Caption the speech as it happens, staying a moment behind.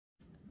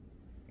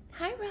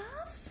Hi,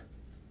 Ruff.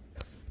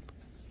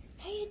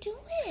 How you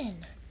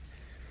doing?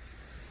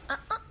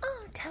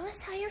 Tell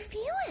us how you're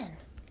feeling.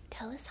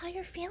 Tell us how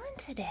you're feeling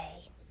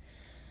today.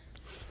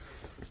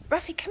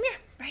 Ruffie, come here.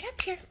 Right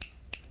up here.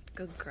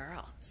 Good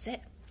girl.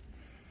 Sit.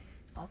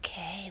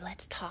 Okay,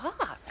 let's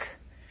talk.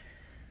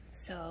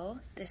 So,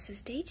 this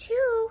is day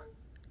 2.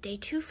 Day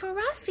 2 for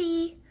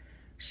Ruffie.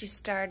 She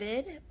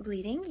started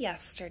bleeding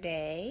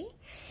yesterday.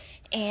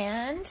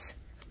 And,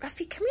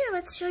 Ruffie, come here.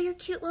 Let's show your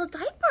cute little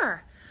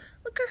diaper.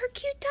 Look at her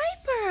cute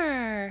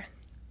diaper.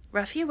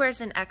 Ruffie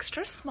wears an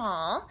extra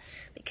small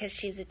because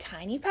she's a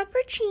tiny pepper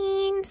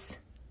jeans.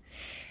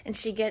 And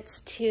she gets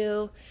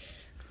to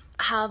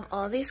have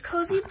all these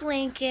cozy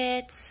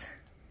blankets.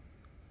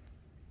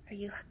 Are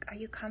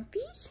you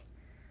comfy?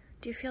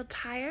 Do you feel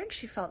tired?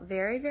 She felt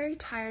very, very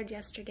tired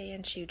yesterday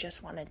and she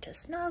just wanted to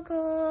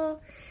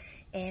snuggle.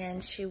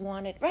 And she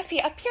wanted,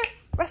 Ruffie, up here.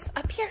 Ruff,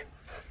 up here.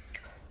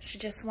 She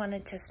just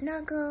wanted to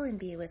snuggle and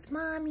be with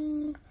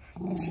mommy.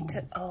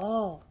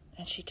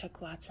 And she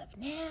took lots of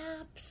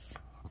naps.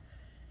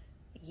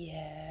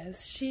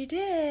 Yes, she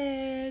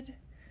did.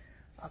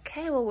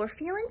 Okay, well, we're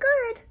feeling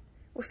good.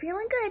 We're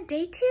feeling good.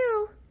 Day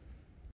 2.